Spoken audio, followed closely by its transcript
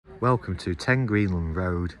Welcome to 10 Greenland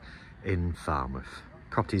Road in Farnworth.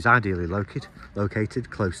 Property is ideally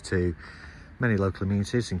located close to many local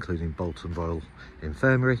amenities, including Bolton Royal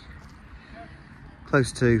Infirmary.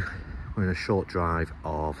 We're in a short drive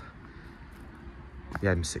of the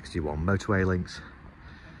M61 motorway links,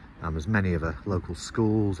 and there's many other local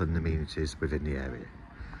schools and amenities within the area.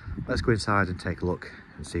 Let's go inside and take a look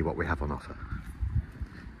and see what we have on offer.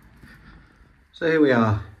 So here we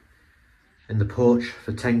are in the porch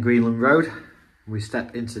for 10 Greenland Road. We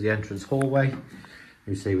step into the entrance hallway.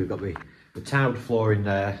 You see we've got the tiled flooring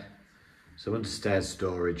there, so under stairs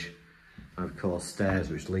storage, and of course stairs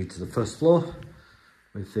which lead to the first floor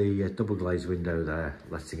with the double glazed window there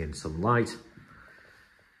letting in some light.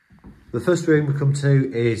 The first room we come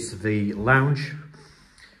to is the lounge.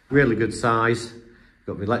 Really good size.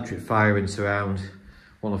 Got the electric fire in surround.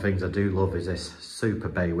 One of the things I do love is this super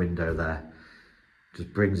bay window there.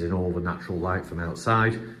 Just brings in all the natural light from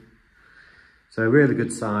outside. So really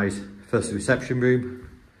good size. First reception room.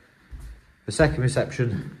 The second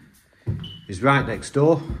reception is right next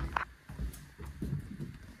door.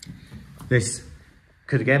 This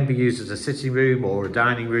could again be used as a sitting room or a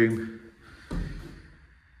dining room.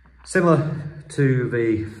 Similar to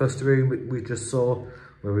the first room we just saw,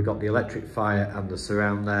 where we got the electric fire and the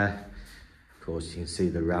surround there. Of course you can see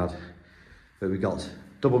the rad, but we got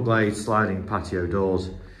double glazed sliding patio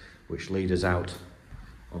doors which lead us out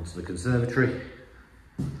onto the conservatory,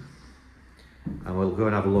 and we'll go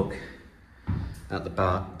and have a look at the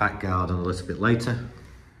back garden a little bit later.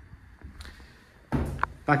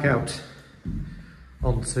 Back out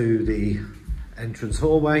onto the entrance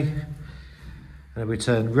hallway, and we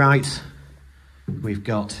turn right, we've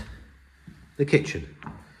got the kitchen.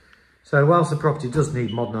 So whilst the property does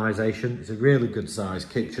need modernisation, it's a really good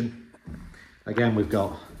sized kitchen. Again, we've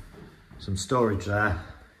got some storage there.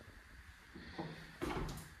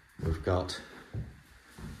 We've got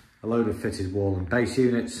a load of fitted wall and base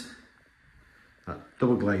units, a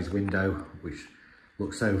double glazed window which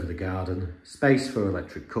looks over the garden, space for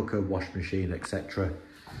electric cooker, wash machine, etc.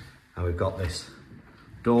 And we've got this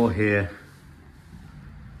door here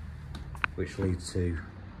which leads to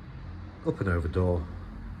up and over door,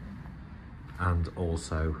 and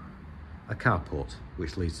also a carport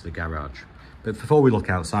which leads to the garage. But before we look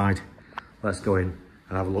outside, let's go in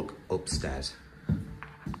and have a look upstairs.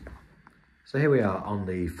 So here we are on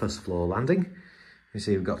the first floor landing. You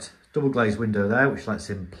see we've got double glazed window there which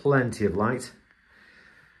lets in plenty of light.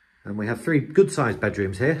 And we have three good sized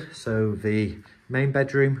bedrooms here. So the main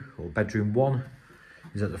bedroom, or bedroom one,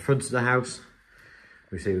 is at the front of the house.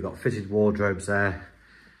 We see we've got fitted wardrobes there,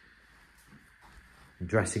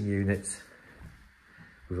 dressing units,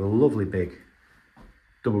 with a lovely big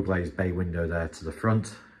double glazed bay window there to the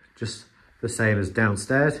front, just the same as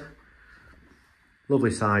downstairs.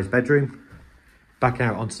 Lovely sized bedroom. Back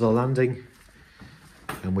out onto the landing,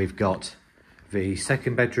 and we've got the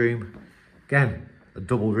second bedroom, again a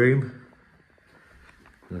double room,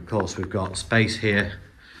 and of course we've got space here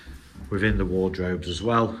within the wardrobes as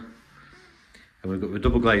well, and we've got the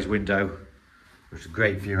double glazed window which is a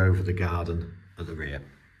great view over the garden at the rear.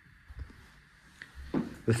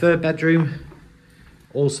 The third bedroom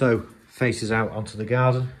also faces out onto the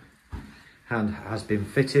garden and has been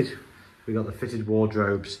fitted. We've got the fitted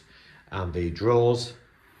wardrobes and the drawers.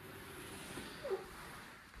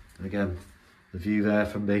 And again, the view there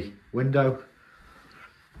from the window.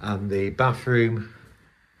 And the bathroom,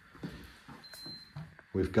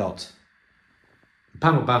 we've got a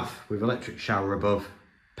panel bath with electric shower above,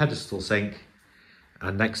 pedestal sink,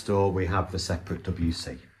 and next door we have the separate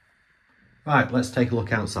WC. Right, let's take a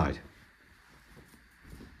look outside.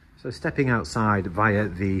 So stepping outside via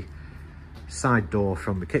the side door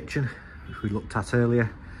from the kitchen, which we looked at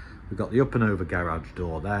earlier, we've got the up and over garage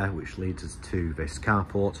door there, which leads us to this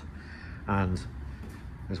carport. And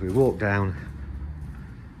as we walk down,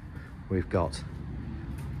 we've got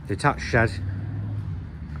detached shed,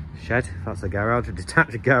 that's a garage, a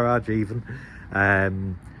detached garage even,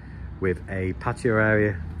 with a patio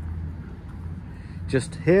area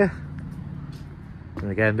just here.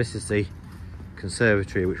 And again, this is the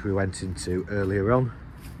conservatory which we went into earlier on.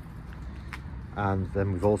 And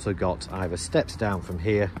then we've also got either steps down from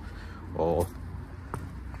here, or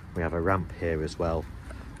we have a ramp here as well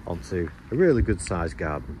onto a really good sized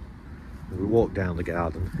garden. As we walk down the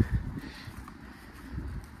garden,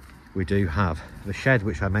 we do have the shed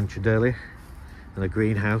which I mentioned earlier, and a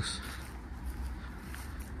greenhouse.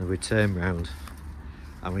 And we turn round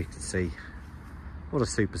and we can see what a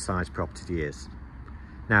super sized property it is.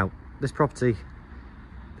 Now, this property,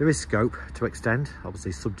 there is scope to extend,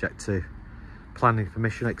 obviously subject to planning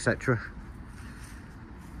permission, etc.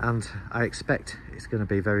 and I expect it's going to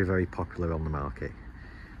be very, very popular on the market.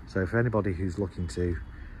 So for anybody who's looking to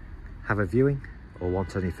have a viewing or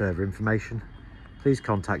want any further information, please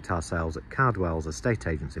contact ourselves at Cardwell's Estate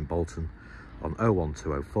Agents in Bolton on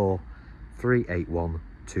 01204 381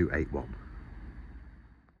 281.